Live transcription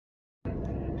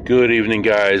Good evening,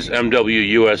 guys.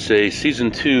 MWUSA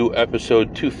Season 2,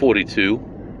 Episode 242.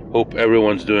 Hope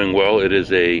everyone's doing well. It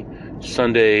is a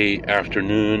Sunday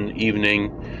afternoon,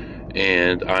 evening,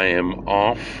 and I am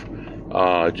off.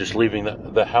 Just leaving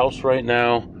the house right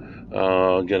now.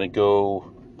 Gonna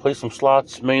go play some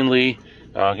slots mainly.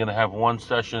 Gonna have one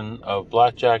session of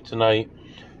blackjack tonight,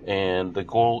 and the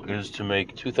goal is to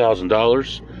make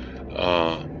 $2,000.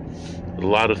 A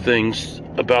lot of things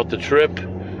about the trip.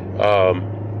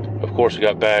 Of course, I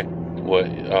got back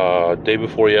day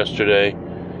before yesterday,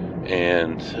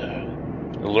 and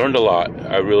learned a lot.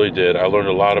 I really did. I learned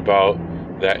a lot about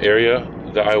that area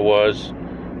that I was.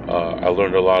 I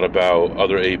learned a lot about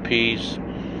other APs.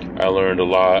 I learned a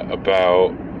lot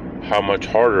about how much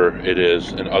harder it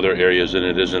is in other areas than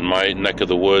it is in my neck of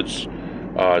the woods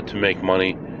to make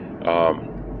money.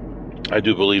 I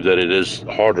do believe that it is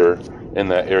harder in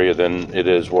that area than it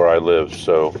is where I live.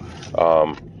 So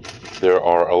there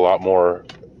are a lot more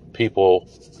people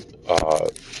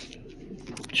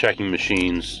checking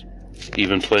machines,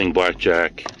 even playing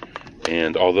blackjack.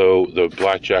 And although the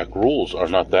blackjack rules are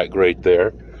not that great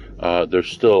there,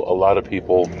 there's still a lot of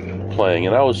people playing.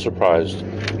 And I was surprised.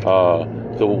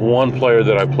 The one player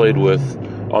that I played with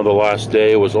on the last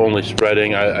day was only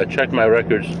spreading. I checked my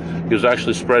records. He was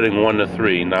actually spreading 1 to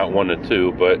 3, not 1 to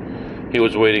 2, but he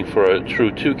was waiting for a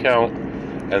true 2 count,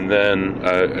 and then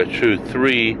a true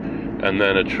 3, and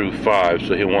then a true 5.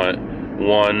 So he went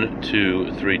 1,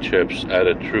 2, 3 chips at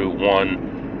a true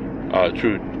 1,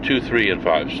 true 2, 3, and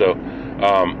 5. So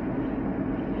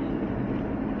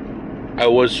I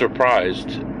was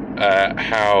surprised at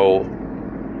how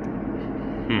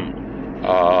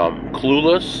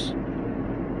clueless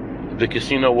the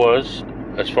casino was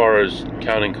as far as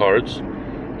counting cards.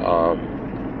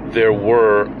 There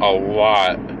were a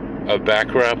lot of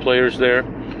baccarat players there.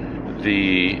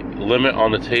 The limit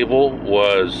on the table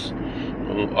was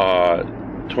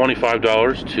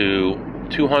 $25 to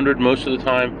 $200 most of the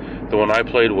time. The one I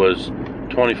played was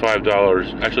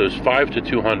 $25. Actually, it was $5 to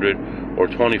 $200 or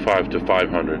 $25 to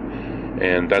 $500,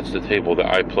 and that's the table that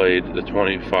I played, the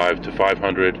 $25 to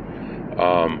 $500.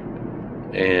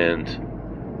 And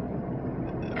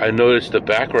I noticed the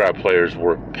baccarat players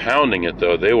were pounding it,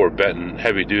 though. They were betting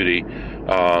heavy duty.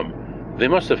 They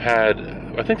must have had,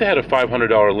 I think they had a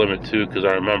 $500 limit too, because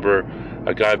I remember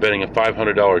a guy betting a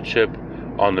 $500 chip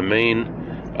on the main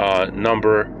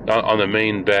on the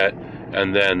main bet,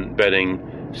 and then betting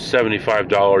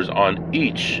 $75 on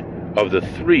each of the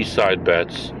 3 side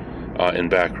bets in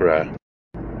baccarat.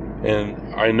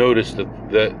 And I noticed that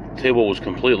that table was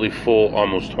completely full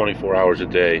almost 24 hours a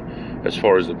day as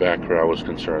far as the baccarat was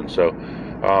concerned. So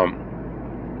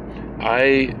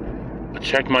I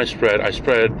checked my spread. I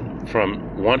spread from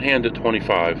 1 hand at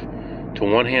 25 to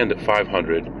 1 hand at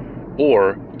 500,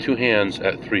 or 2 hands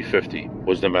at 350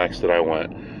 was the max that I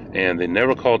went. And they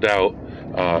never called out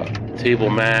table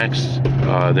max.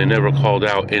 They never called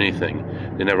out anything.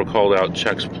 They never called out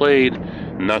checks played,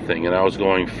 nothing. And I was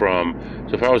going from,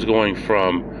 so if I was going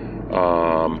from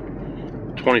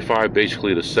 25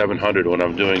 basically to 700 when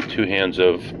I'm doing 2 hands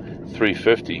of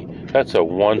 350, that's a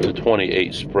 1 to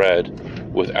 28 spread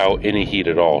without any heat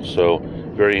at all. So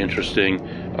very interesting.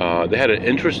 They had an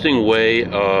interesting way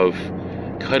of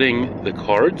cutting the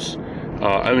cards.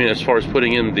 I mean, as far as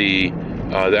putting in the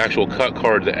actual cut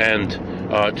card, the end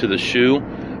to the shoe,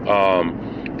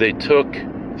 they took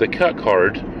the cut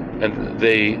card and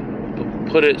they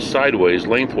put it sideways,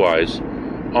 lengthwise,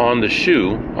 on the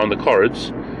shoe, on the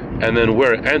cards, and then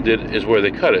where it ended is where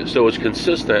they cut it. So it's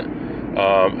consistent,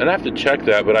 and I have to check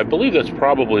that, but I believe that's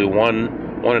probably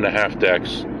 1.5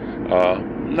 decks.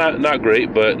 Not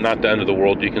great, but not the end of the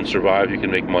world. You can survive, you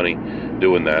can make money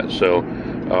doing that. So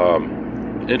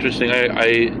interesting.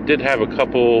 I did have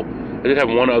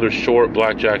one other short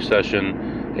blackjack session,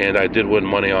 and I did win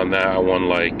money on that. I won,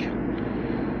 like,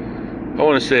 I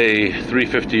want to say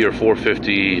 350 or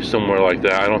 450, somewhere like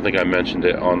that. I don't think I mentioned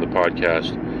it on the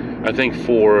podcast. I think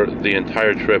for the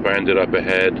entire trip I ended up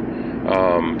ahead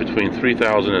between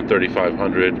 3,000 and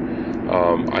 3,500.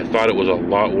 I thought it was a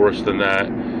lot worse than that.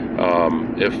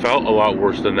 It felt a lot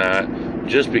worse than that,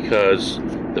 just because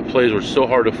the plays were so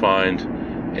hard to find,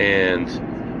 and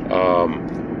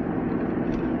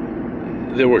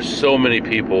there were so many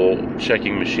people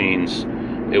checking machines.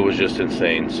 It was just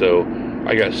insane. So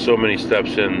I got so many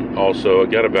steps in. Also, I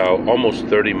got about almost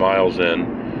 30 miles in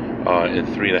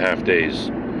 3.5 days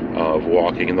of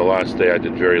walking. And the last day I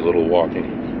did very little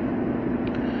walking.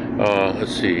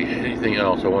 Let's see, anything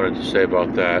else I wanted to say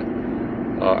about that?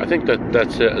 I think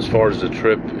that's it as far as the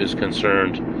trip is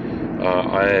concerned.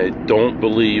 I don't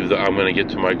believe that I'm going to get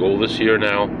to my goal this year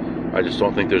now. I just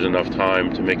don't think there's enough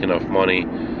time to make enough money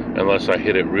unless I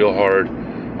hit it real hard.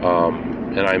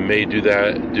 And I may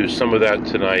do some of that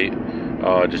tonight,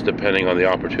 just depending on the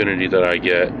opportunity that I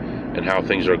get and how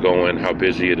things are going, how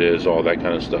busy it is, all that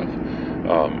kind of stuff.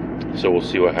 So we'll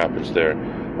see what happens there.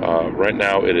 Right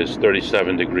now it is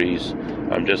 37 degrees.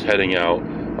 I'm just heading out.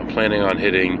 I'm planning on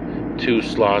hitting 2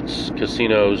 slots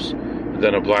casinos,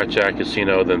 then a blackjack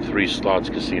casino, then 3 slots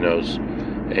casinos,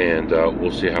 and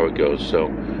we'll see how it goes.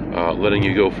 So letting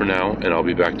you go for now, and I'll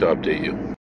be back to update you.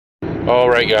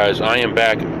 Alright guys, I am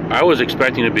back. I was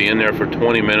expecting to be in there for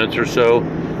 20 minutes or so.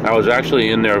 I was actually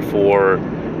in there for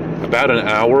about an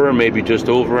hour, maybe just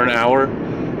over an hour.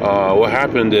 What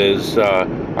happened is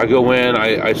I go in,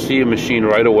 I see a machine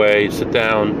right away, sit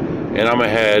down, and I'm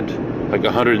ahead like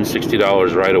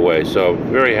 $160 right away. So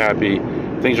very happy.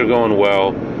 Things are going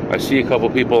well. I see a couple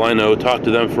people I know, talk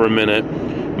to them for a minute,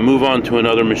 move on to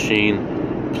another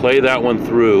machine, play that one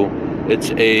through.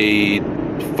 It's a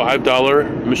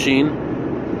 $5 machine,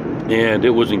 and it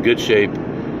was in good shape.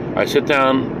 I sit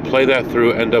down, play that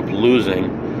through, end up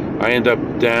losing. I end up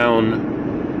down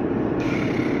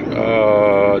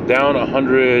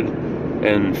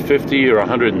 150 or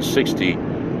 160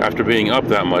 after being up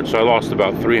that much. So I lost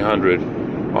about 300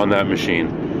 on that machine.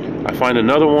 I find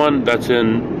another one that's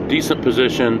in decent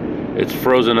position. It's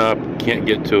frozen up, can't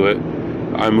get to it.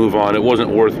 I move on. It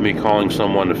wasn't worth me calling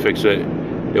someone to fix it.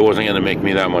 It wasn't going to make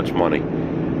me that much money.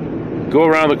 Go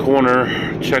around the corner,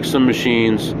 check some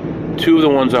machines. 2 of the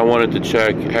ones I wanted to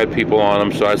check had people on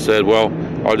them, so I said, well,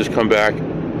 I'll just come back,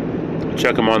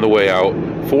 check them on the way out.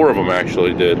 4 of them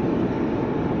actually did.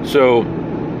 So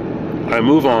I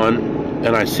move on,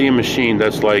 and I see a machine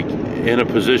that's like in a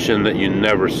position that you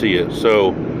never see it.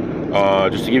 So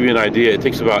just to give you an idea, it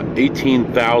takes about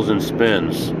 18,000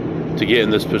 spins to get in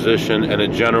this position, and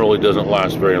it generally doesn't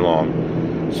last very long.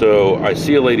 So I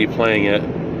see a lady playing it,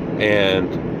 and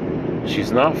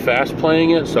she's not fast playing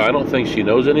it, so I don't think she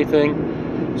knows anything.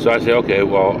 So I say, okay,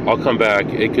 well, I'll come back.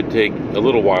 It could take a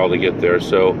little while to get there,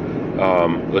 so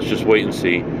let's just wait and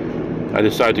see. I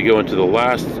decide to go into the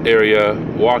last area,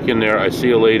 walk in there. I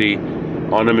see a lady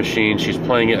on a machine. She's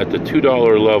playing it at the $2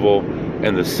 level,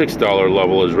 and the $6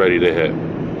 level is ready to hit.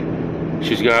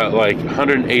 She's got like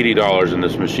 $180 in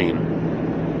this machine.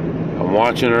 I'm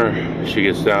watching her. She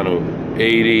gets down to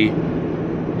 80.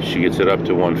 She gets it up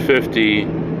to 150.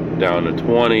 Down to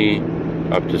 20,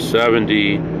 up to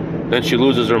 70. Then she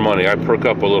loses her money. I perk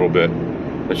up a little bit.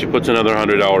 Then she puts another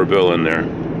 $100 bill in there.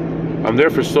 I'm there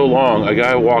for so long, a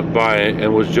guy walked by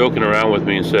and was joking around with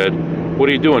me and said, what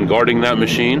are you doing, guarding that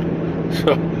machine?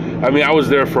 So, I mean, I was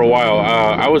there for a while.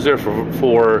 I was there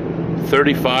for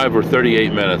 35 or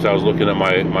 38 minutes. I was looking at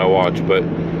my watch, but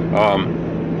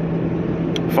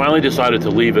finally decided to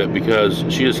leave it because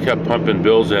she just kept pumping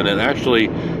bills in. And actually,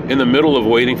 in the middle of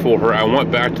waiting for her, I went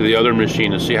back to the other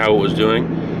machine to see how it was doing,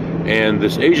 and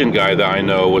this Asian guy that I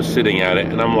know was sitting at it,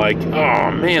 and I'm like,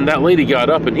 oh man, that lady got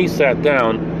up and he sat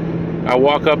down. I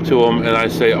walk up to him and I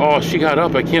say, oh, she got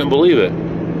up, I can't believe it.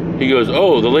 He goes,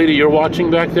 oh, the lady you're watching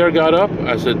back there got up?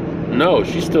 I said, no,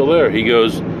 she's still there. He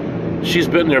goes, she's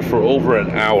been there for over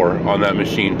an hour on that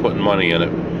machine putting money in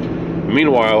it.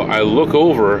 Meanwhile, I look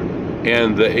over,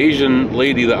 and the Asian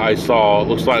lady that I saw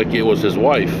looks like it was his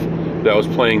wife that was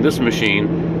playing this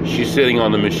machine. She's sitting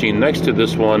on the machine next to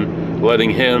this one, letting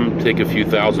him take a few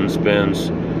thousand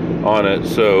spins on it.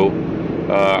 So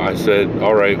I said,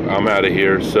 all right, I'm out of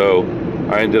here. So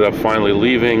I ended up finally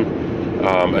leaving.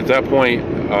 At that point,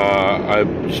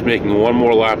 I'm just making one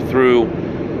more lap through.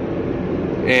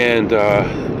 And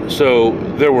so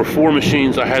there were 4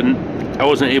 machines I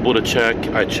wasn't able to check.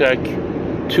 I check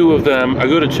 2 of them. I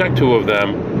go to check 2 of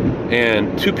them,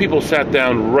 and 2 people sat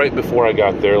down right before I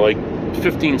got there, like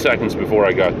 15 seconds before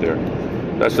I got there.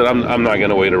 I said, I'm not going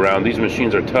to wait around. These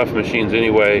machines are tough machines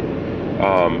anyway.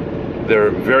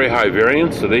 They're very high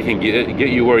variance, so they can get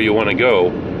you where you want to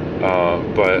go.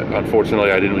 But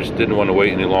unfortunately, I just didn't want to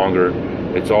wait any longer.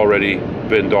 It's already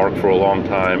been dark for a long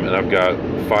time, and I've got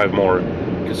 5 more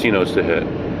casinos to hit.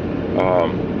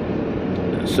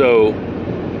 So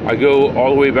I go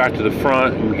all the way back to the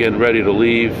front and getting ready to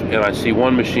leave, and I see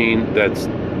one machine that's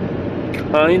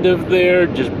kind of there,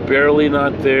 just barely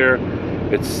not there.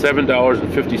 It's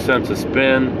 $7.50 a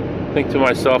spin. I think to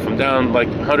myself, I'm down like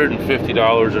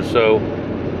 $150 or so.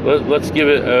 Let's give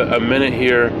it a minute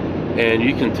here, and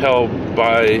you can tell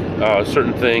by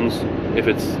certain things if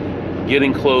it's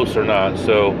getting close or not.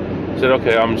 So I said,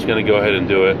 okay, I'm just going to go ahead and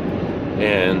do it.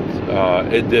 And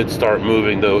it did start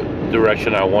moving the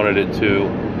direction I wanted it to,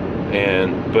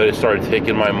 but it started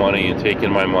taking my money,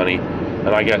 and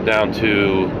I got down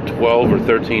to $12 or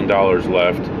 $13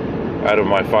 left. out of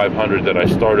my 500 that I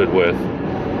started with,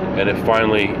 and it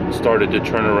finally started to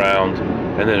turn around,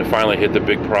 and then it finally hit the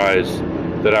big prize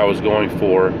that I was going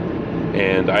for,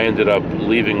 and I ended up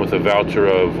leaving with a voucher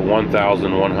of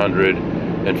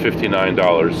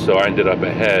 $1,159. So I ended up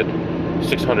ahead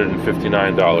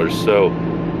 $659. So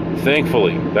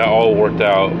thankfully that all worked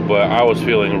out, but I was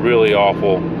feeling really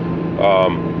awful.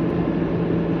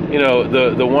 You know,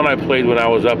 the one I played when I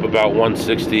was up about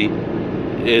 160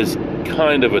 is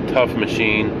kind of a tough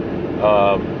machine,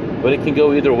 but it can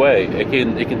go either way. It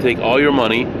can take all your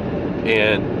money,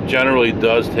 and generally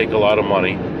does take a lot of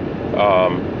money.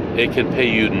 It can pay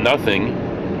you nothing,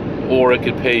 or it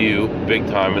could pay you big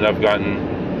time. And I've gotten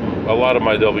a lot of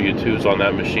my W-2s on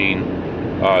that machine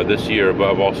this year, but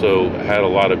I've also had a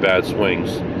lot of bad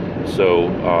swings. So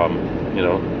you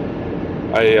know,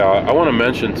 I want to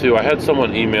mention too, I had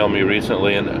someone email me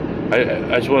recently, and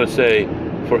I just want to say,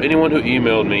 for anyone who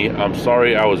emailed me, I'm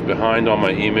sorry I was behind on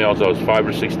my emails. I was 5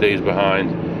 or 6 days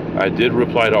behind. I did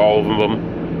reply to all of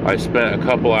them. I spent a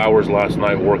couple hours last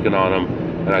night working on them,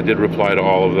 and I did reply to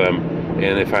all of them.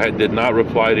 And if I did not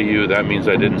reply to you, that means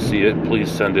I didn't see it.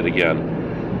 Please send it again.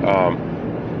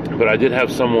 But I did have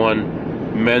someone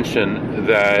mention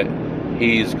that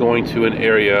he's going to an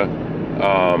area.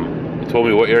 He told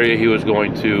me what area he was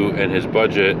going to and his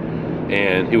budget,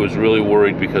 and he was really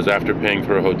worried because after paying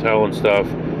for a hotel and stuff,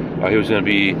 he was going to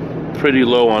be pretty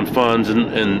low on funds,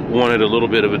 and wanted a little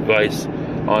bit of advice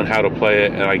on how to play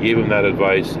it. And I gave him that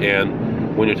advice.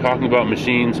 And when you're talking about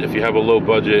machines, if you have a low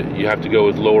budget, you have to go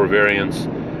with lower variance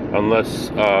unless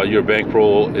your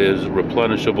bankroll is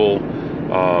replenishable.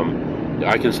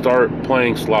 I can start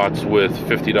playing slots with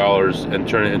 $50 and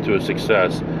turn it into a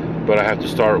success, but I have to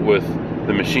start with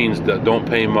the machines that don't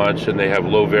pay much and they have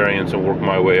low variance and work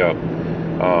my way up.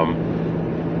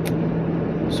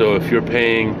 So if you're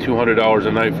paying $200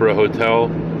 a night for a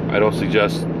hotel, I don't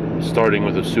suggest starting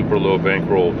with a super low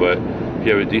bankroll. But if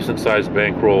you have a decent sized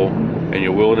bankroll and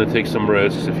you're willing to take some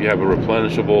risks, if you have a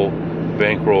replenishable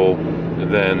bankroll,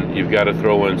 then you've got to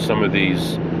throw in some of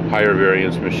these higher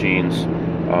variance machines,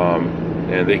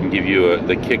 and they can give you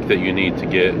the kick that you need to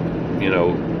get, you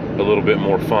know, a little bit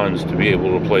more funds to be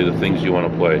able to play the things you want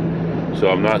to play. So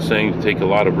I'm not saying to take a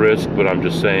lot of risk, but I'm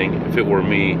just saying if it were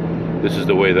me, this is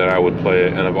the way that I would play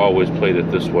it, and I've always played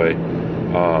it this way.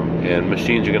 And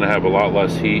machines are going to have a lot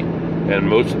less heat, and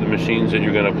most of the machines that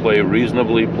you're going to play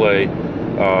reasonably play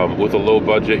with a low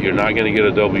budget, you're not going to get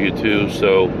a W2.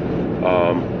 So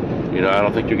you know, I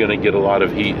don't think you're going to get a lot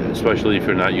of heat, especially if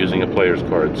you're not using a player's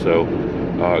card. So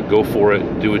go for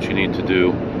it, do what you need to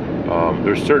do.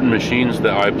 There's certain machines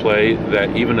that I play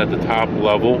that even at the top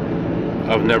level,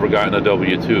 I've never gotten a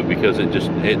W2 because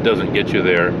it doesn't get you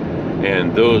there.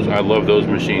 And those, I love those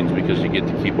machines because you get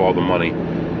to keep all the money.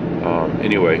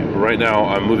 Anyway, right now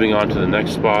I'm moving on to the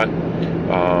next spot.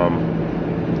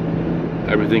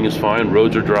 Everything is fine.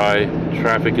 Roads are dry.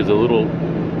 Traffic is a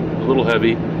little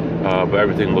heavy, but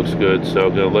everything looks good. So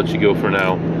I'm gonna let you go for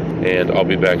now, and I'll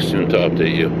be back soon to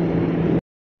update you.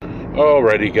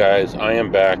 Alrighty, guys, I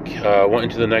am back. Went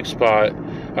into the next spot.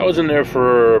 I was in there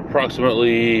for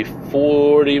approximately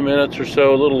 40 minutes or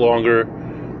so, a little longer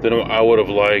than I would have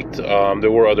liked.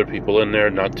 There were other people in there,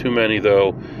 not too many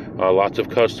though. Lots of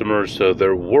customers, so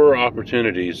there were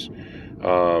opportunities.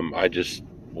 I just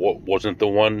wasn't the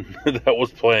one that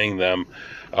was playing them.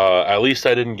 At least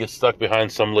I didn't get stuck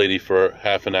behind some lady for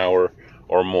half an hour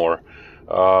or more.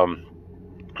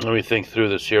 Let me think through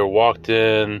this here. Walked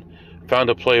in, found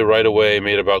a play right away,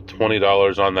 made about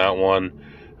 $20 on that one.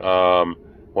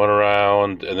 Went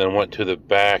around and then went to the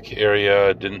back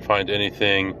area, didn't find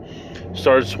anything.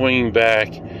 Started swinging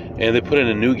back, and they put in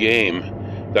a new game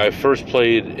that I first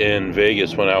played in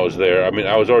Vegas when I was there. I mean,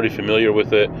 I was already familiar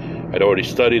with it. I'd already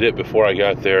studied it before I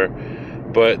got there.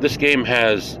 But this game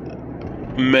has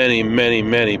many, many,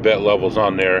 many bet levels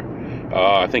on there.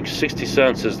 I think 60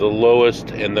 cents is the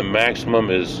lowest, and the maximum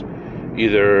is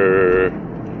either,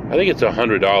 I think it's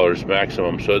 $100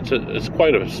 maximum. So it's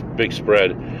quite a big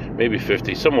spread, maybe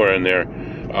 50, somewhere in there.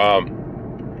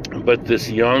 But this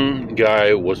young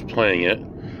guy was playing it,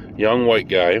 young white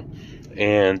guy,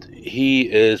 and he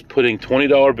is putting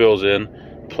 $20 bills in,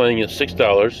 playing at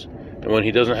 $6. And when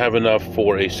he doesn't have enough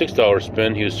for a $6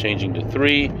 spin, he was changing to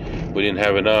 $3. We didn't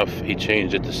have enough, he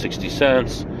changed it to 60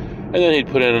 cents. And then he'd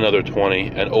put in another 20,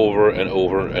 and over and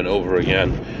over and over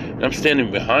again. And I'm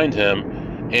standing behind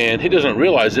him, and he doesn't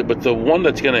realize it, but the one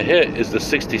that's going to hit is the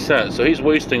 60 cents. So he's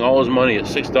wasting all his money at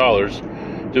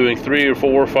 $6, doing 3 or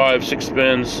 4 or 5, 6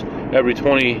 spins every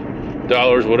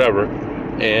 $20, whatever.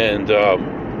 And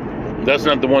that's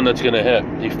not the one that's going to hit.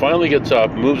 He finally gets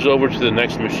up, moves over to the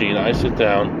next machine. I sit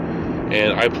down,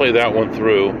 and I played that one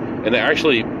through, and it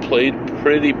actually played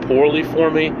pretty poorly for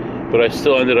me, but I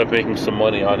still ended up making some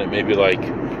money on it, maybe like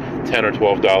 $10 or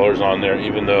 $12 on there,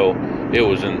 even though it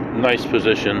was in nice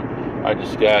position. I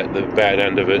just got the bad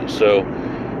end of it. So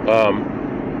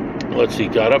let's see,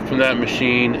 got up from that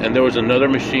machine, and there was another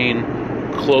machine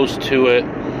close to it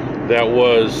that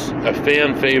was a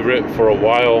fan favorite for a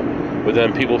while, but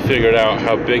then people figured out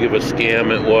how big of a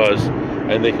scam it was,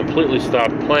 and they completely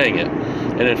stopped playing it.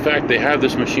 And in fact, they have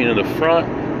this machine in the front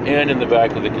and in the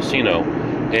back of the casino.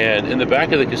 And in the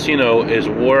back of the casino is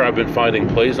where I've been finding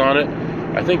plays on it.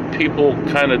 I think people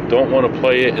kind of don't want to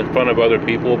play it in front of other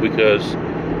people because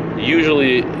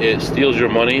usually it steals your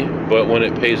money, but when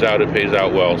it pays out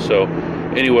well. So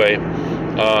anyway,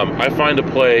 I find a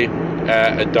play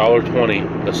at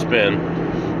 $1.20 a spin,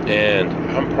 and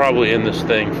I'm probably in this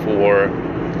thing for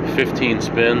 15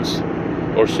 spins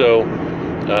or so,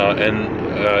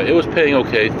 and it was paying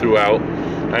okay throughout.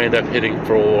 I ended up hitting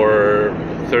for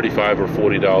 $35 or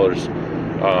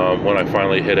 $40 when I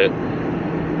finally hit it.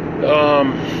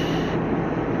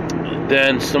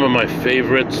 Then some of my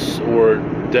favorites were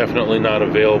definitely not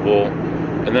available,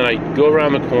 and then I go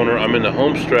around the corner, I'm in the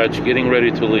home stretch getting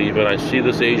ready to leave, and I see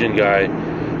this Asian guy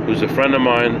who's a friend of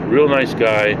mine, real nice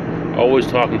guy, always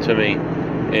talking to me,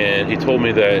 and he told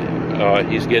me that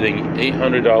he's getting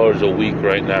 $800 a week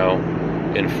right now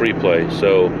in free play.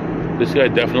 So this guy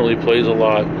definitely plays a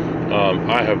lot.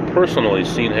 I have personally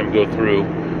seen him go through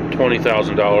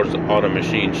 $20,000 on a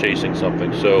machine chasing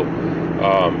something. So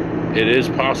it is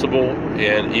possible,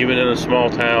 and even in a small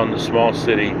town, a small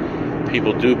city,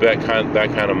 people do bet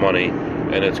that kind of money,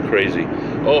 and it's crazy.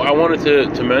 Oh, I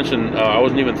wanted to mention, I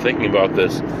wasn't even thinking about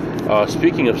this.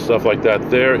 Speaking of stuff like that,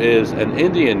 there is an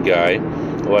Indian guy,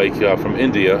 like from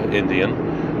Indian,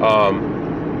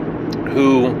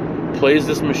 who plays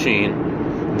this machine.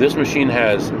 This machine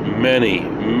has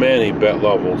many bet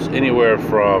levels, anywhere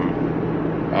from,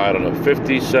 I don't know,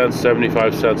 50 cents,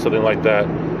 75 cents, something like that,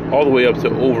 all the way up to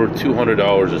over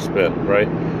 $200 a spin, right?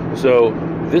 So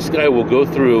this guy will go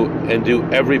through and do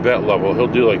every bet level. He'll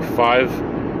do like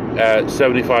 5 at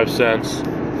 75 cents,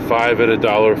 5 at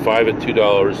 $1, 5 at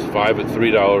 $2, 5 at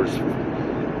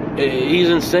 $3. He's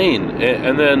insane.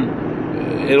 And then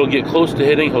it'll get close to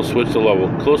hitting, he'll switch the level.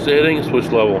 Close to hitting, switch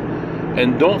level.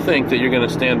 And don't think that you're going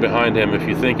to stand behind him if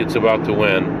you think it's about to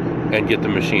win and get the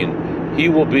machine. He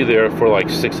will be there for like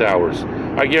 6 hours.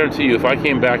 I guarantee you, if I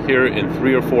came back here in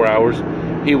 3 or 4 hours,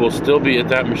 he will still be at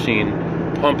that machine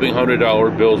pumping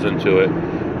 $100 bills into it.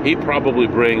 He probably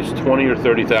brings $20,000 or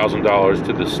 $30,000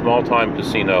 to this small-time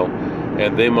casino,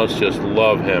 and they must just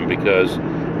love him because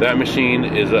that machine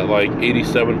is at like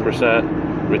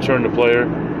 87% return to player,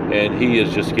 and he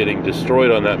is just getting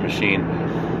destroyed on that machine.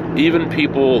 Even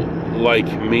people like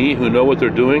me who know what they're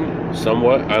doing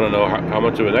somewhat, I don't know how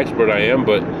much of an expert I am,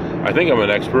 but I think I'm an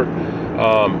expert.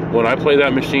 When I play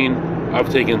that machine, I've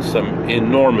taken some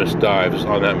enormous dives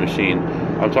on that machine.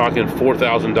 I'm talking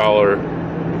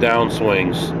 $4,000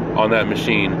 downswings on that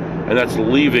machine, and that's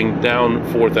leaving down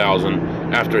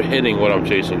 $4,000 after hitting what I'm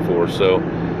chasing for. So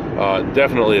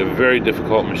definitely a very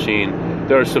difficult machine.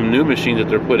 There are some new machines that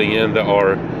they're putting in that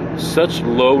are such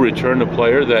low return to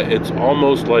player that it's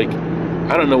almost like,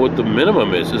 I don't know what the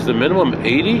minimum is. Is the minimum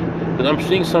 80? And I'm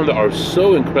seeing some that are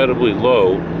so incredibly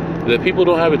low that people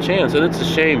don't have a chance. And it's a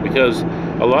shame because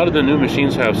a lot of the new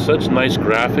machines have such nice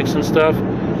graphics and stuff,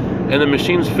 and the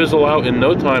machines fizzle out in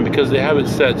no time because they have it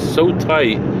set so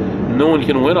tight no one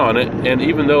can win on it. And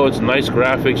even though it's nice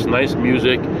graphics, nice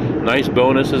music, nice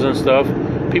bonuses and stuff,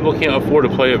 people can't afford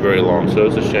to play it very long. So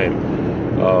it's a shame.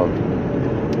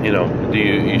 You know, do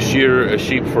you shear a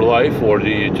sheep for life, or do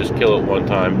you just kill it one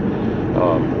time?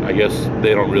 I guess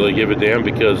they don't really give a damn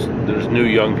because there's new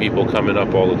young people coming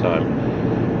up all the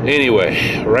time.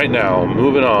 Anyway, right now,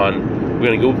 moving on, we're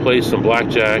going to go play some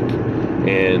blackjack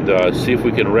and see if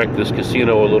we can wreck this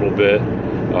casino a little bit.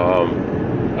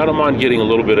 I don't mind getting a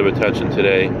little bit of attention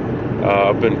today.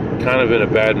 I've been kind of in a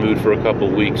bad mood for a couple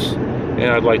of weeks, and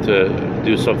I'd like to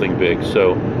do something big.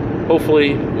 So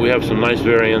hopefully we have some nice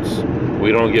variance.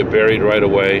 We don't get buried right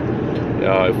away.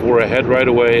 If we're ahead right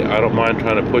away, I don't mind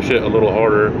trying to push it a little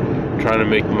harder, trying to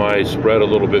make my spread a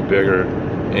little bit bigger,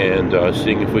 and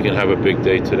seeing if we can have a big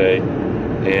day today.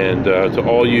 And to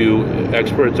all you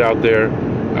experts out there,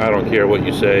 I don't care what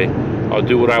you say. I'll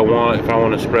do what I want. If I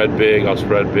want to spread big, I'll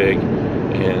spread big.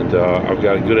 And I've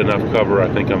got a good enough cover.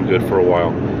 I think I'm good for a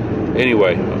while.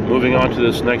 Anyway, moving on to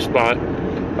this next spot.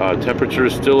 Temperature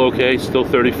is still okay, still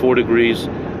 34 degrees.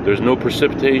 There's no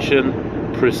precipitation,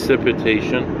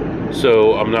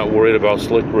 so I'm not worried about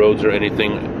slick roads or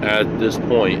anything at this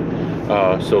point.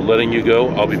 So letting you go,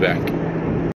 I'll be back.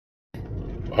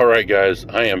 All right, guys,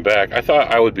 I am back. I thought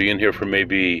I would be in here for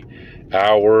maybe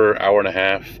hour and a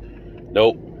half.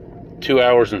 Nope, 2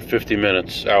 hours and 50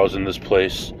 minutes I was in this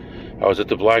place. I was at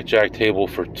the blackjack table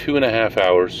for 2.5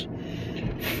 hours.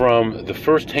 From the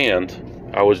first hand,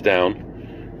 I was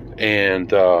down,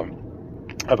 and I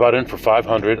bought in for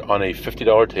 $500 on a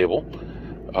 $50 table.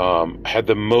 Had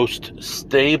the most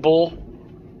stable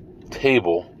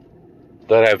table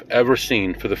that I've ever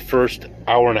seen for the first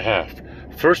hour and a half.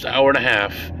 First hour and a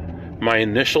half, my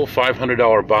initial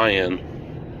 $500 buy-in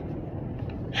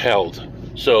held.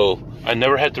 So I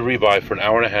never had to rebuy for an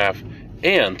hour and a half.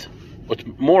 And what's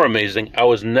more amazing, I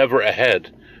was never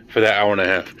ahead for that hour and a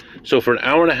half. So for an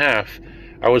hour and a half,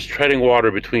 I was treading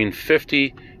water between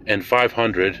 50 and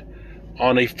 500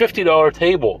 on a $50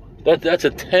 table. That's a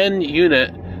 10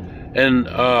 unit, and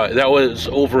that was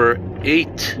over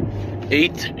eight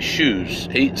shoes,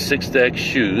 8 6-deck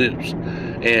shoes.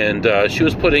 And she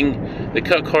was putting the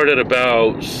cut card at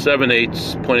about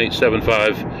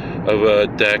 7/8.875 of a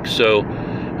deck. So,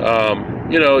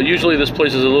 usually this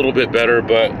place is a little bit better,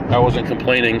 but I wasn't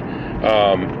complaining.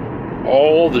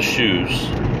 All the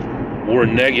shoes were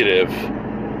negative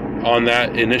on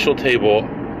that initial table.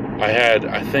 I had,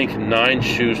 I think, 9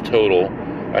 shoes total.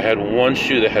 I had 1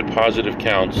 shoe that had positive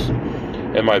counts,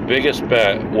 and my biggest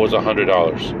bet was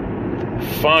 $100.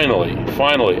 Finally,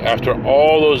 after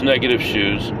all those negative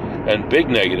shoes and big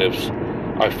negatives,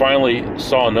 I finally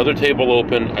saw another table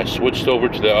open. I switched over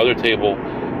to the other table.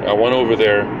 I went over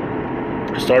there,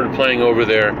 started playing over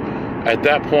there. At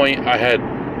that point, I had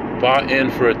bought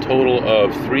in for a total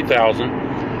of $3,000.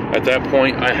 At that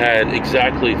point, I had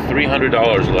exactly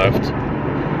 $300 left,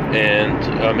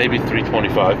 and maybe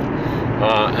 $325.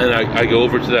 And I go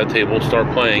over to that table, start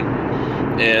playing,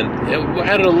 and it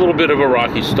had a little bit of a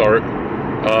rocky start.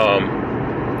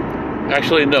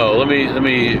 Actually, no. Let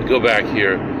me go back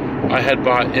here. I had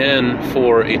bought in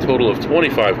for a total of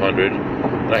 $2,500,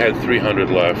 and I had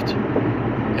 $300 left.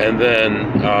 And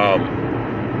then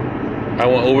I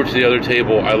went over to the other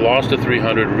table. I lost the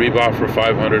 $300, rebought for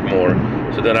 $500 more.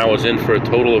 So then I was in for a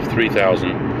total of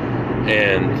 $3,000,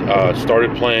 and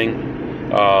started playing,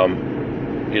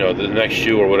 the next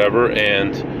shoe or whatever,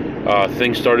 and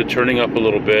things started turning up a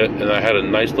little bit, and I had a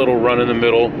nice little run in the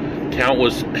middle. Count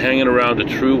was hanging around a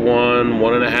true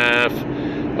 1.5,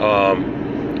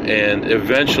 and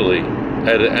eventually,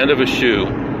 at the end of a shoe,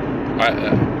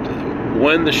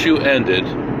 when the shoe ended,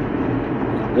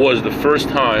 was the first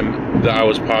time that I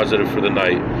was positive for the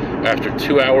night. After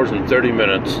 2 hours and 30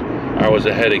 minutes, I was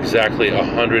ahead exactly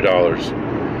 $100.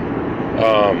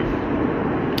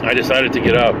 I decided to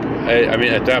get up. I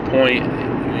mean, at that point,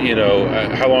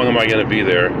 how long am I going to be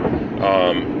there?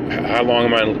 How long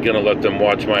am I going to let them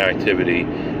watch my activity?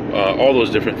 All those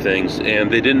different things. And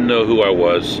they didn't know who I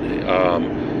was.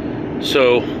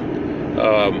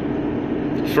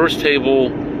 First table,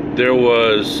 there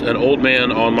was an old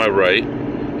man on my right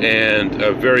and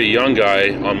a very young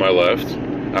guy on my left.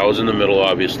 I was in the middle,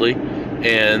 obviously.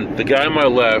 And the guy on my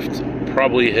left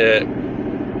probably hit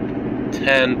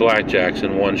 10 blackjacks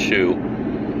in 1 shoe.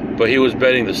 But he was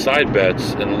betting the side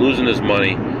bets and losing his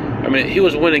money. I mean, he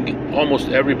was winning almost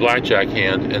every blackjack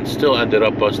hand and still ended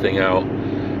up busting out.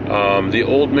 The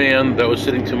old man that was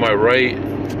sitting to my right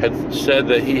had said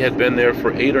that he had been there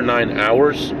for 8 or 9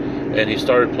 hours, and he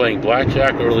started playing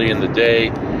blackjack early in the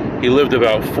day. He lived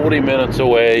about 40 minutes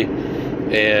away,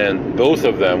 and both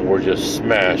of them were just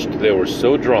smashed. They were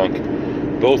so drunk,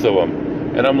 both of them.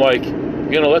 And I'm like,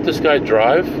 you're gonna let this guy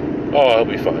drive? Oh, he'll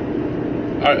be fine.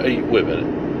 Wait a minute.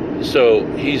 So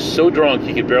he's so drunk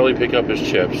he could barely pick up his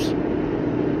chips,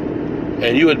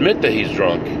 and you admit that he's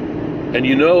drunk, and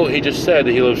he just said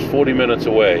that he lives 40 minutes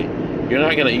away. You're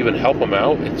not going to even help him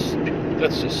out?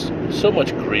 That's just so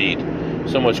much greed.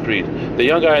 The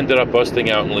young guy ended up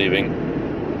busting out and leaving.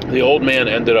 The old man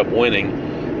ended up winning.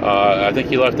 I think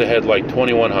he left ahead like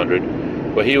 $2,100,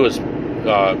 but he was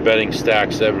betting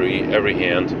stacks every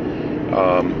hand.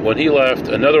 When he left,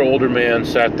 another older man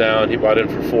sat down. He bought in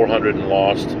for $400 and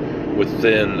lost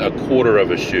within a quarter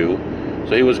of a shoe,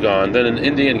 so he was gone. Then an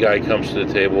Indian guy comes to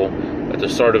the table at the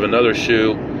start of another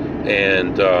shoe,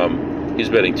 and he's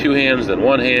betting 2 hands, then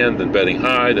 1 hand, then betting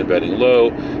high, then betting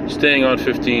low, staying on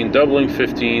 15, doubling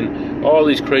 15, all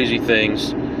these crazy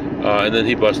things, and then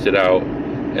he busted out.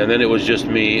 And then it was just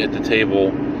me at the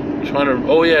table trying to,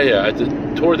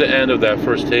 toward the end of that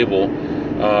first table,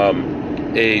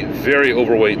 a very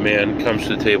overweight man comes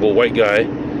to the table, white guy,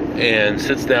 and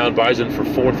sits down, buys in for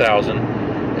 $4,000,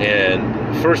 and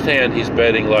first hand he's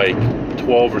betting like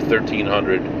 12 or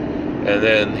 1300, and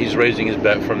then he's raising his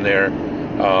bet from there.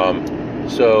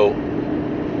 So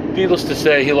needless to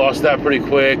say, he lost that pretty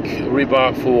quick.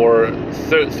 Rebought for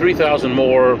 3,000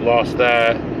 more, lost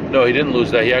that. No, he didn't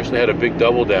lose that. He actually had a big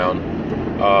double down.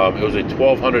 It was a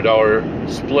 $1,200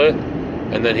 split,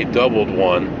 and then he doubled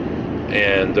one.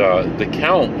 And the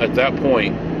count at that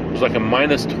point was like a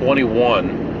minus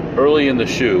 21 early in the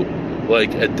shoe,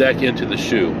 like a deck into the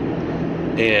shoe.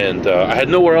 And I had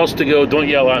nowhere else to go. Don't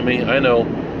yell at me. I know.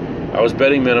 I was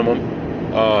betting minimum.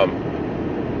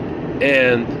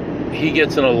 And he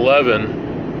gets an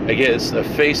 11, gets a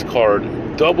face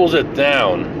card, doubles it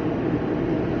down,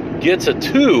 gets a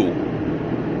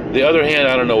 2. The other hand,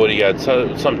 I don't know what he got,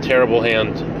 some terrible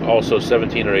hand, also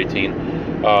 17 or 18.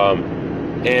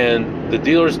 And the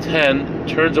dealer's 10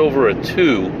 turns over a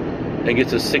 2 and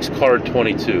gets a 6 card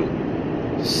 22.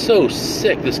 So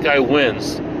sick. This guy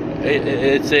wins.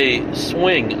 It's a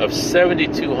swing of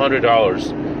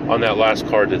 $7,200 on that last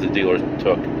card that the dealer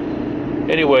took.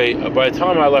 Anyway, by the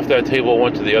time I left that table, I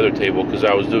went to the other table because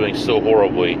I was doing so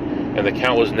horribly, and the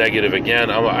count was negative again.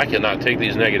 I cannot take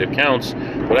these negative counts,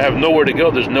 but I have nowhere to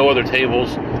go. There's no other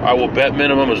tables. I will bet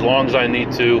minimum as long as I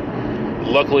need to.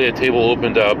 Luckily, a table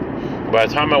opened up. By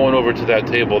the time I went over to that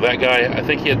table, that guy, I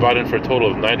think he had bought in for a total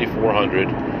of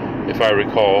 $9,400, if I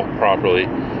recall properly.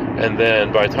 And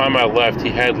then by the time I left, he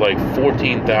had like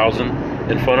 14,000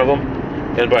 in front of him.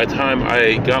 And by the time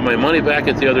I got my money back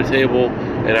at the other table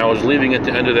and I was leaving at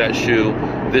the end of that shoe,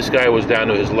 this guy was down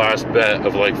to his last bet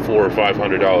of like $400 or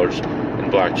 $500 in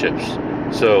black chips.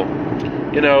 So,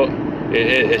 you know,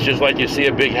 it's just like you see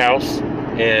a big house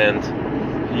and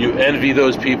you envy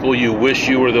those people. You wish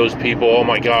you were those people. Oh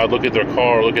my God, look at their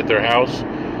car, look at their house.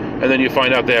 And then you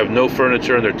find out they have no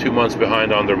furniture and they're 2 months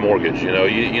behind on their mortgage. You know,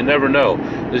 you never know.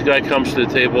 This guy comes to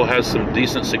the table, has some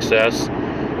decent success.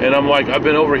 And I'm like, I've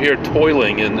been over here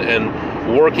toiling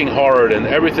and working hard and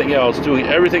everything else, doing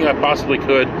everything I possibly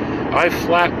could. I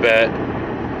flat bet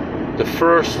the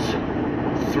first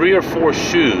 3 or 4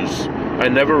 shoes. I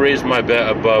never raised my bet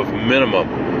above minimum.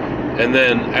 And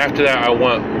then after that, I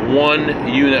went 1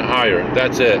 unit higher.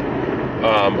 That's it.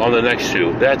 On the next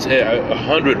shoe. That's it.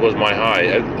 100 was my high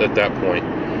at that point.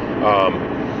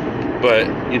 But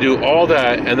you do all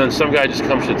that, and then some guy just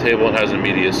comes to the table and has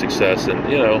immediate success,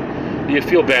 and you know, you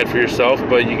feel bad for yourself,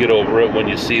 but you get over it when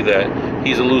you see that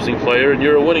he's a losing player and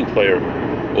you're a winning player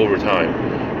over time.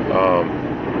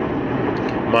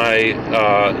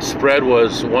 My spread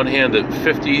was one hand at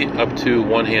 50 up to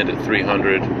one hand at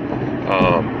 300,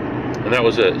 and that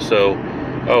was it. So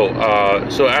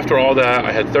after all that,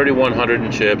 I had 3,100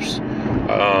 in chips.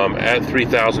 At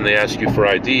 3,000, they ask you for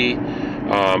ID.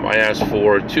 I asked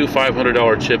for 2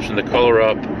 $500 chips in the color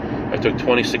up. I took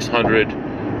 2,600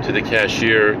 to the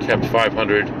cashier, kept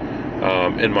 500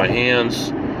 in my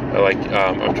hands.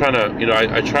 I'm trying to, you know,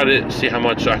 I try to see how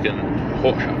much I can,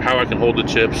 how I can hold the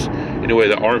chips in a way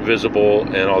that aren't visible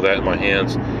and all that in my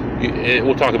hands.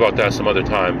 We'll talk about that some other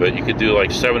time, but you could do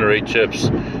like 7 or 8 chips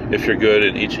if you're good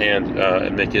in each hand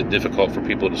and make it difficult for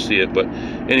people to see it. But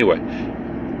anyway,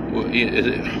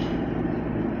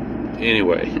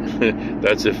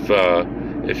 that's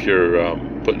if you're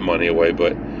putting money away.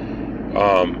 But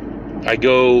I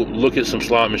go look at some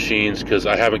slot machines because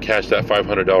I haven't cashed that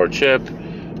 $500 chip.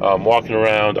 Walking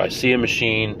around, I see a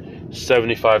machine,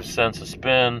 75 cents a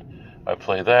spin. I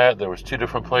play that. There was 2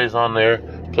 different plays on there.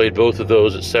 Played both of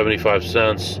those at 75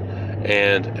 cents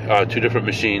and 2 different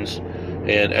machines,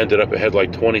 and ended up ahead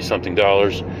like $20-something.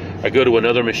 I go to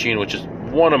another machine, which is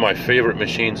one of my favorite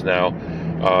machines now,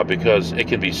 because it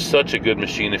can be such a good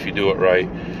machine if you do it right.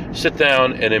 Sit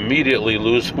down and immediately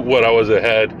lose what I was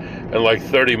ahead and like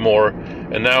 30 more,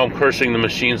 and now I'm cursing the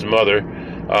machine's mother.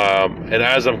 And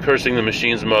as I'm cursing the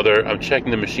machine's mother, I'm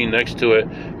checking the machine next to it.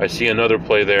 I see another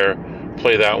play there.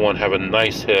 Play that one, have a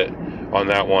nice hit on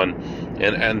that one,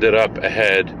 and ended up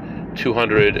ahead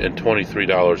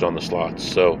 $223 on the slots.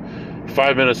 So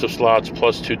 5 minutes of slots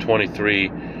plus 223,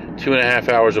 2.5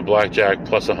 hours of blackjack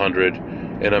plus 100,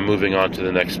 and I'm moving on to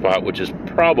the next spot, which is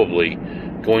probably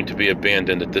going to be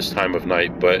abandoned at this time of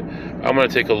night, but I'm going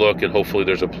to take a look and hopefully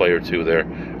there's a play or 2 there.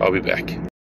 I'll be back.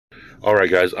 All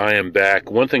right, guys, I am back.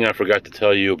 One thing I forgot to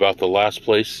tell you about the last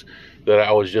place that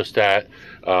I was just at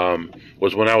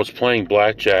was when I was playing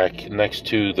blackjack next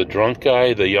to the drunk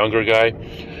guy, the younger guy,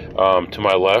 to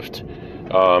my left.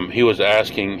 He was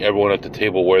asking everyone at the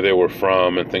table where they were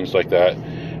from and things like that.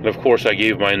 And of course, I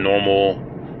gave my normal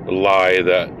lie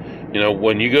that, you know,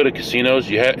 when you go to casinos,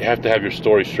 you have to have your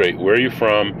story straight. Where are you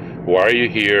from? Why are you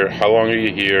here? How long are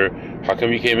you here? How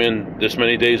come you came in this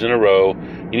many days in a row?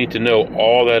 You need to know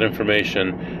all that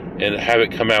information and have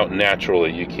it come out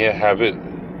naturally. You can't have it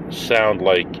sound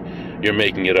like you're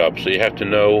making it up. So you have to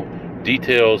know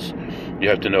details You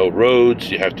have to know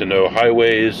roads, you have to know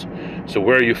highways. So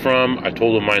where are you from? I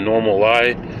told him my normal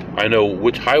lie. I know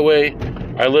which highway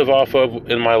I live off of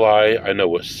in my lie. I know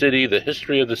what city, the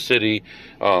history of the city,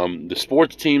 the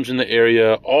sports teams in the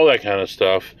area, all that kind of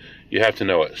stuff. You have to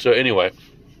know it. So anyway,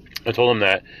 I told him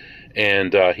that,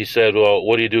 and he said, well,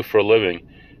 what do you do for a living?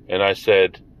 And I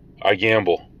said, I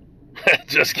gamble.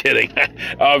 Just kidding.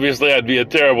 Obviously, I'd be a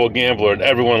terrible gambler, and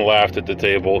everyone laughed at the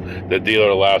table. The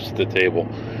dealer laughs at the table.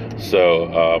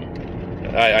 So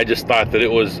I just thought that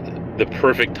it was the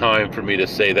perfect time for me to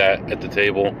say that at the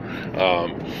table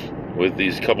with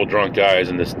these couple drunk guys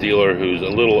and this dealer who's a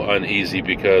little uneasy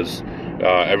because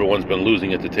everyone's been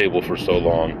losing at the table for so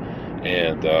long.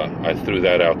 And I threw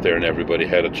that out there, and everybody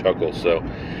had a chuckle. So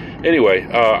anyway,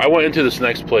 I went into this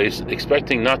next place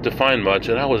expecting not to find much,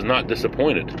 and I was not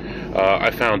disappointed.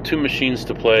 I found 2 machines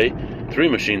to play, 3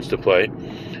 machines to play.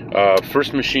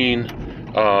 First machine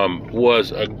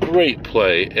was a great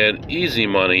play and easy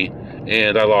money,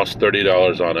 and I lost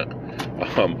 $30 on it.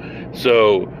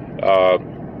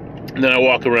 Then I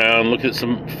walk around, look at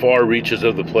some far reaches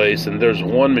of the place, and there's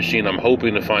one machine I'm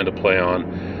hoping to find a play on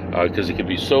because it can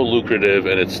be so lucrative,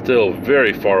 and it's still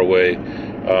very far away.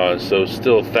 So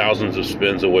still thousands of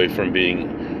spins away from being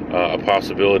a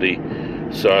possibility.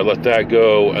 So I let that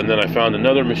go, and then I found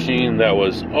another machine that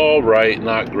was all right,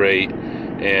 not great,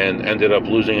 and ended up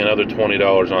losing another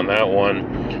 $20 on that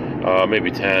one,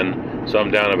 maybe 10. So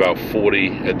I'm down about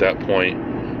 40 at that point.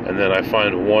 And then I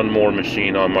find one more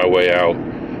machine on my way out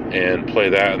and play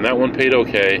that, and that one paid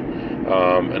okay.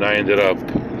 And I ended up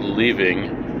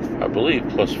leaving, I believe,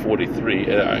 plus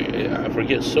 43. I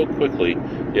forget so quickly.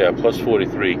 Yeah, plus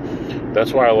 43.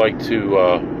 That's why I like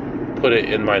to put it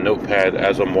in my notepad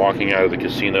as I'm walking out of the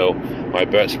casino. My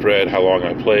bet spread, how long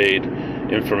I played,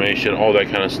 information, all that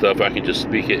kind of stuff. I can just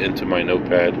speak it into my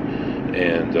notepad,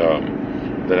 and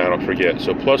then I don't forget.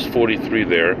 So plus 43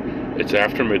 there. It's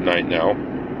after midnight now.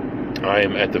 I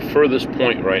am at the furthest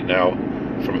point right now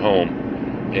from home,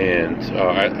 and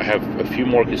I have a few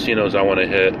more casinos I want to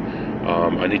hit.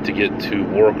 I need to get to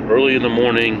work early in the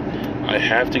morning. I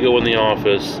have to go in the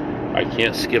office. I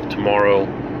can't skip tomorrow.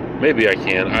 Maybe I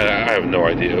can. I have no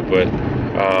idea. But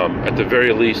at the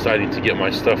very least, I need to get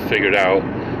my stuff figured out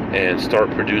and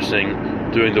start producing,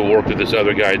 doing the work that this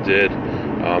other guy did.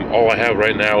 All I have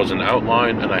right now is an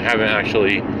outline, and I haven't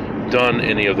actually done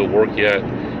any of the work yet.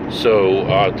 So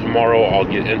tomorrow I'll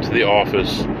get into the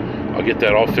office. I'll get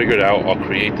that all figured out. I'll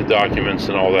create the documents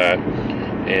and all that.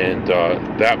 And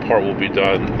that part will be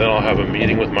done. Then I'll have a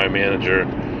meeting with my manager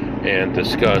and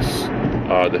discuss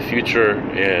the future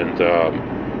and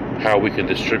how we can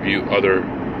distribute other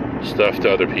stuff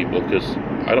to other people, because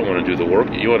I don't want to do the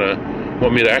work. You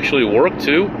want me to actually work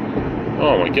too?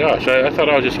 Oh my gosh, I thought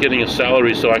I was just getting a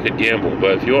salary so I could gamble,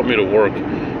 but if you want me to work,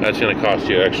 that's going to cost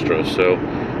you extra. So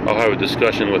I'll have a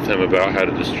discussion with him about how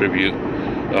to distribute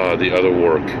the other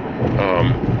work.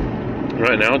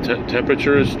 Right now,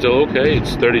 temperature is still okay.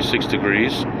 It's 36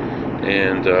 degrees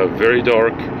and very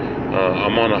dark.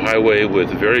 I'm on a highway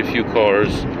with very few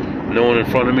cars. No one in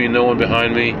front of me, no one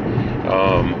behind me.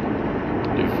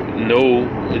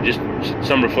 Just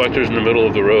some reflectors in the middle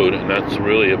of the road, and that's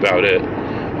really about it.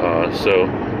 So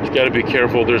you got to be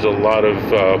careful. There's a lot of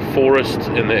forest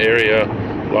in the area.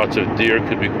 Lots of deer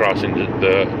could be crossing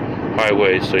the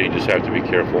highway, so you just have to be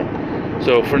careful.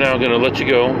 So for now, I'm going to let you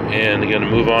go, and I'm going to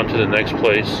move on to the next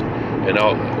place, and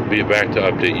I'll be back to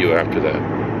update you after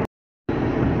that.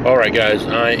 Alright guys,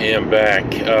 I am back.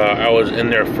 I was in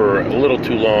there for a little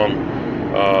too long,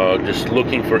 just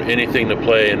looking for anything to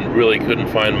play and really couldn't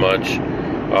find much.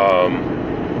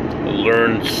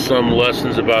 Learned some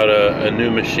lessons about a new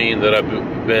machine that I've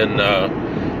been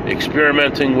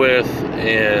experimenting with,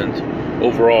 and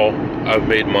overall I've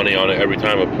made money on it every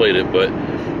time I've played it, but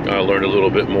I learned a little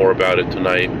bit more about it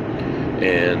tonight,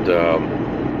 and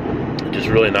just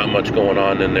really not much going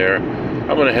on in there.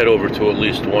 I'm going to head over to at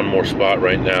least one more spot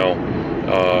right now.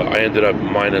 I ended up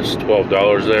minus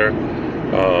 $12 there.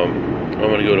 I'm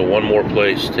going to go to one more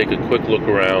place, take a quick look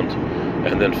around,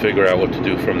 and then figure out what to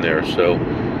do from there. So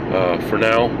for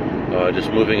now,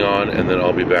 just moving on, and then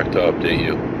I'll be back to update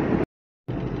you.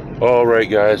 Alright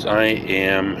guys, I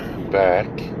am back.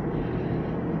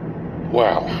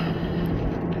 Wow.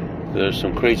 There's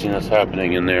some craziness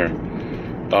happening in there.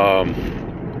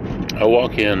 I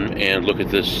walk in and look at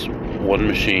this one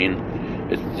machine.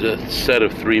 It's a set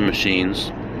of 3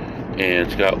 machines, and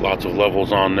it's got lots of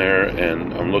levels on there,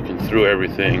 and I'm looking through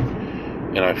everything,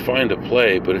 and I find a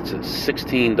play, but it's at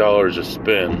 $16 a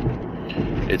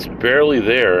spin. It's barely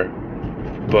there,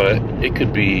 but it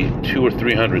could be 200 or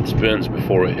 300 spins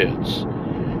before it hits.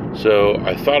 So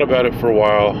I thought about it for a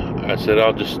while. I said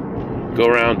I'll just go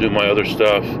around, do my other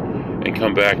stuff, and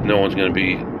come back. No one's going to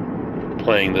be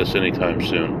playing this anytime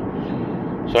soon.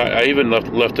 So I even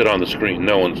left it on the screen.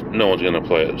 No one's going to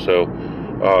play it. So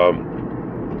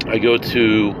I go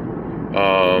to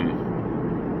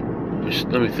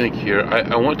let me think here.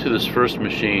 I went to this first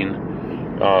machine.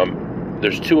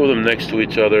 There's two of them next to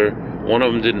each other. One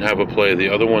of them didn't have a play, the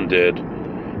other one did,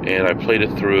 and I played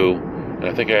it through, and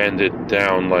I think I ended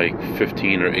down like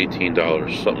 $15 or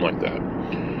 $18, something like that.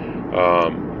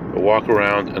 I walk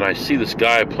around and I see this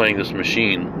guy playing this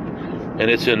machine, and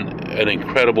it's in an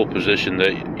incredible position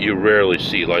that you rarely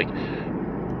see. Like,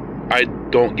 I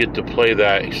don't get to play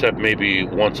that except maybe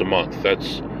once a month.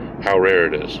 That's how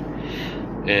rare it is.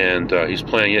 And he's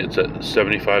playing it. It's at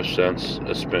 75 cents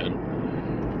a spin,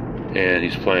 and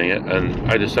he's playing it.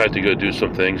 And I decided to go do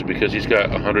some things because he's got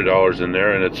 $100 in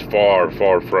there, and it's far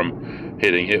from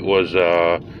hitting. It was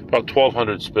about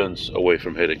 1,200 spins away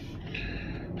from hitting.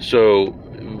 So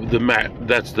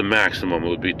that's the maximum. It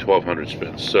would be 1,200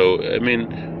 spins. So I mean,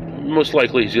 most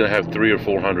likely he's going to have 300 or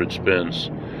 400 spins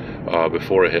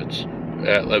before it hits,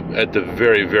 at the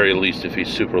very least, if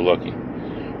he's super lucky.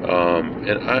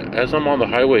 As I'm on the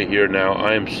highway here now,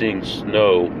 I am seeing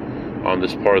snow on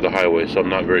this part of the highway, so I'm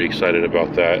not very excited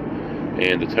about that.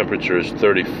 And the temperature is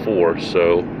 34,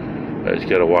 so I just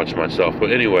got to watch myself.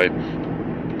 But anyway,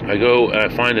 I go and I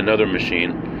find another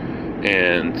machine,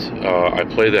 and I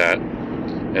play that,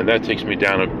 and that takes me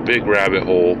down a big rabbit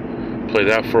hole. Play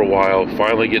that for a while,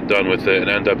 finally get done with it,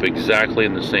 and end up exactly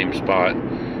in the same spot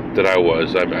that I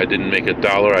was. I didn't make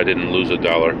 $1, I didn't lose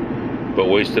 $1, but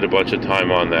wasted a bunch of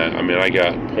time on that. I mean, I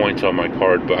got points on my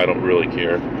card, but I don't really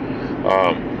care.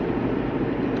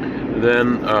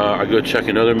 Then I go check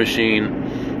another machine,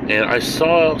 and I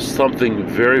saw something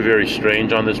very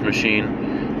strange on this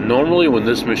machine. Normally when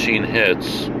this machine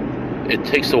hits, it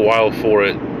takes a while for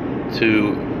it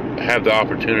to have the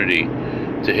opportunity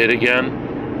to hit again.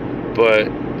 But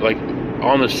like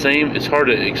on the same, it's hard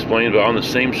to explain, but on the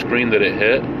same screen that it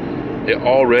hit, it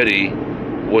already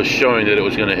was showing that it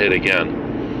was going to hit again.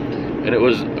 And it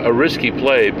was a risky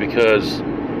play because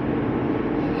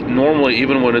normally,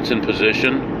 even when it's in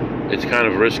position, it's kind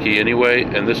of risky anyway,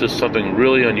 and this is something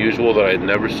really unusual that I had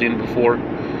never seen before.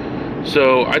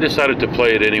 So I decided to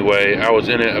play it anyway. I was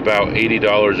in it about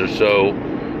 $80 or so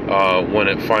when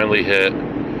it finally hit,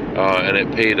 and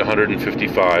it paid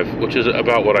 $155, which is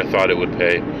about what I thought it would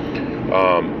pay.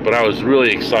 But I was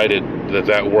really excited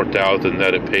that worked out and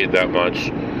that it paid that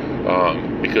much,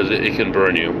 because it can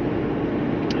burn you.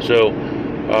 So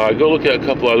I go look at a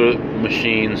couple other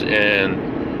machines, and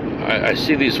I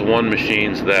see these one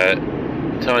machines that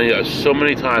I'm telling you, so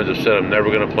many times I've said I'm never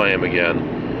going to play them again,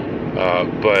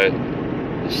 but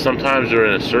sometimes they're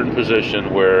in a certain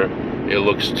position where it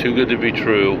looks too good to be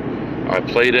true. I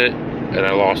played it and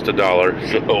I lost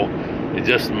 $1, so it's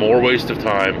just more waste of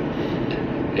time.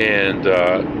 And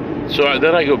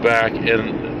then I go back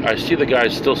and I see the guy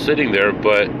still sitting there,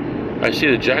 but I see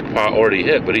the jackpot already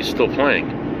hit, but he's still playing.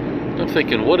 I'm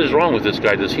thinking, what is wrong with this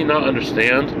guy? Does he not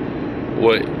understand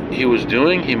what he was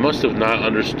doing? He must have not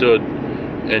understood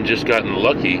and just gotten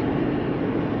lucky.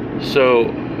 So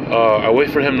I wait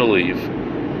for him to leave,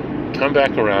 come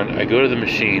back around, I go to the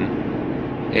machine,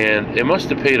 and it must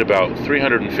have paid about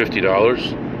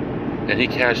 $350, and he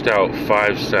cashed out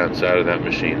 5 cents out of that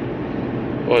machine.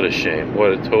 What a shame.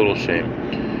 What a total shame.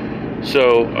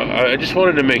 So I just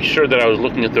wanted to make sure that I was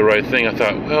looking at the right thing. I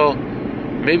thought, well,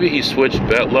 maybe he switched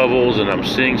bet levels and I'm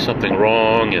seeing something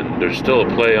wrong and there's still a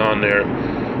play on there.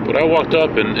 But I walked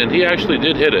up and he actually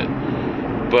did hit it.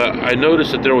 But I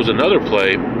noticed that there was another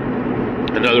play,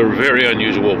 another very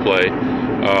unusual play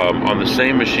on the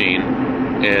same machine.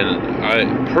 And I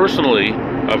personally,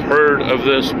 I've heard of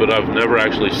this, but I've never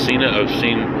actually seen it. I've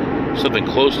seen something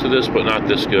close to this, but not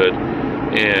this good.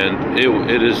 And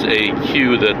it is a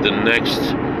cue that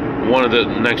one of the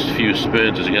next few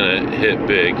spins is going to hit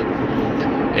big.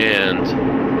 And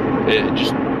it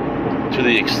just, to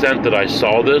the extent that I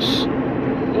saw this,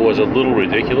 was a little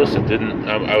ridiculous. It didn't,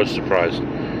 I was surprised.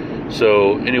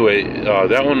 So anyway,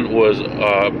 that one was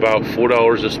about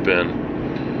 $4 a spin,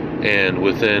 and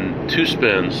within 2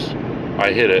 spins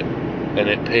I hit it, and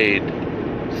it paid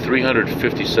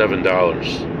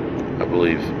 $357, I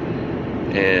believe.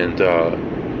 And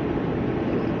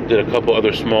did a couple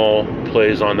other small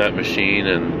plays on that machine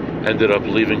and ended up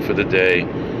leaving for the day.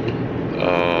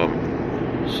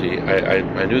 See,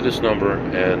 I knew this number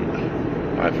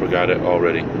and I forgot it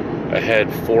already. I had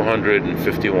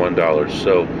 $451,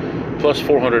 so plus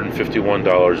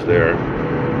 $451 there.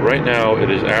 Right now it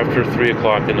is after 3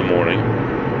 o'clock in the morning.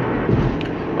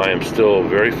 I am still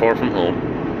very far from home,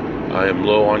 I am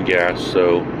low on gas,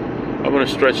 so I'm going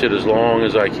to stretch it as long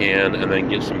as I can and then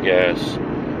get some gas,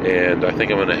 and I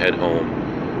think I'm going to head home.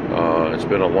 It's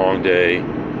been a long day.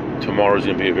 Tomorrow's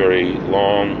going to be a very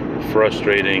long,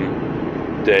 frustrating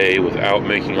day without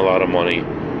making a lot of money,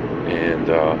 and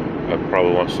I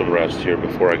probably want some rest here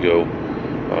before I go.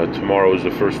 Tomorrow is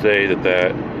the first day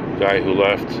that guy who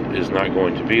left is not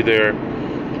going to be there.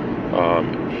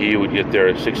 He would get there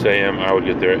at 6 a.m. I would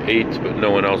get there at 8, but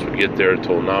no one else would get there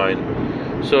until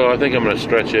 9. So I think I'm going to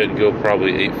stretch it and go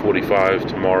probably 8:45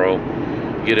 tomorrow.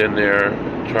 Get in there,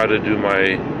 try to do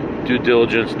my due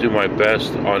diligence, do my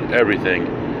best on everything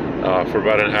for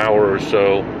about an hour or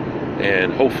so,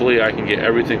 and hopefully I can get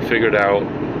everything figured out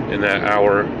in that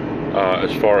hour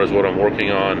as far as what I'm working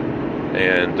on,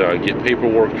 and get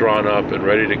paperwork drawn up and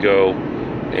ready to go,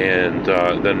 and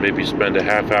then maybe spend a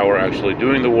half hour actually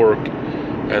doing the work,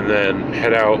 and then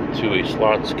head out to a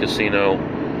slots casino,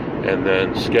 and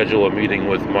then schedule a meeting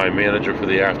with my manager for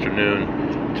the afternoon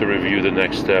to review the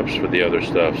next steps for the other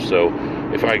stuff. So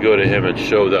if I go to him and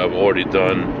show that I've already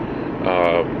done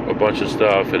a bunch of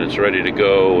stuff and it's ready to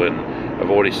go, and I've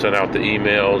already sent out the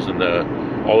emails and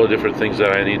all the different things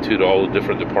that I need to all the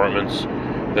different departments,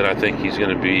 then I think he's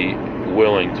going to be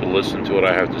willing to listen to what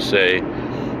I have to say.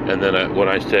 And then when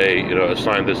I say,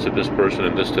 assign this to this person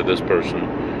and this to this person,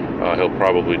 he'll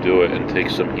probably do it and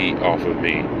take some heat off of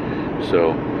me.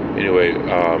 So anyway,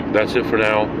 that's it for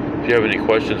now. If you have any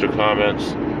questions or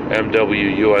comments,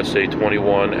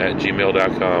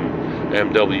 mwusa21@gmail.com,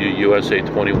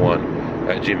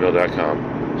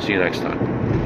 mwusa21@gmail.com. See you next time.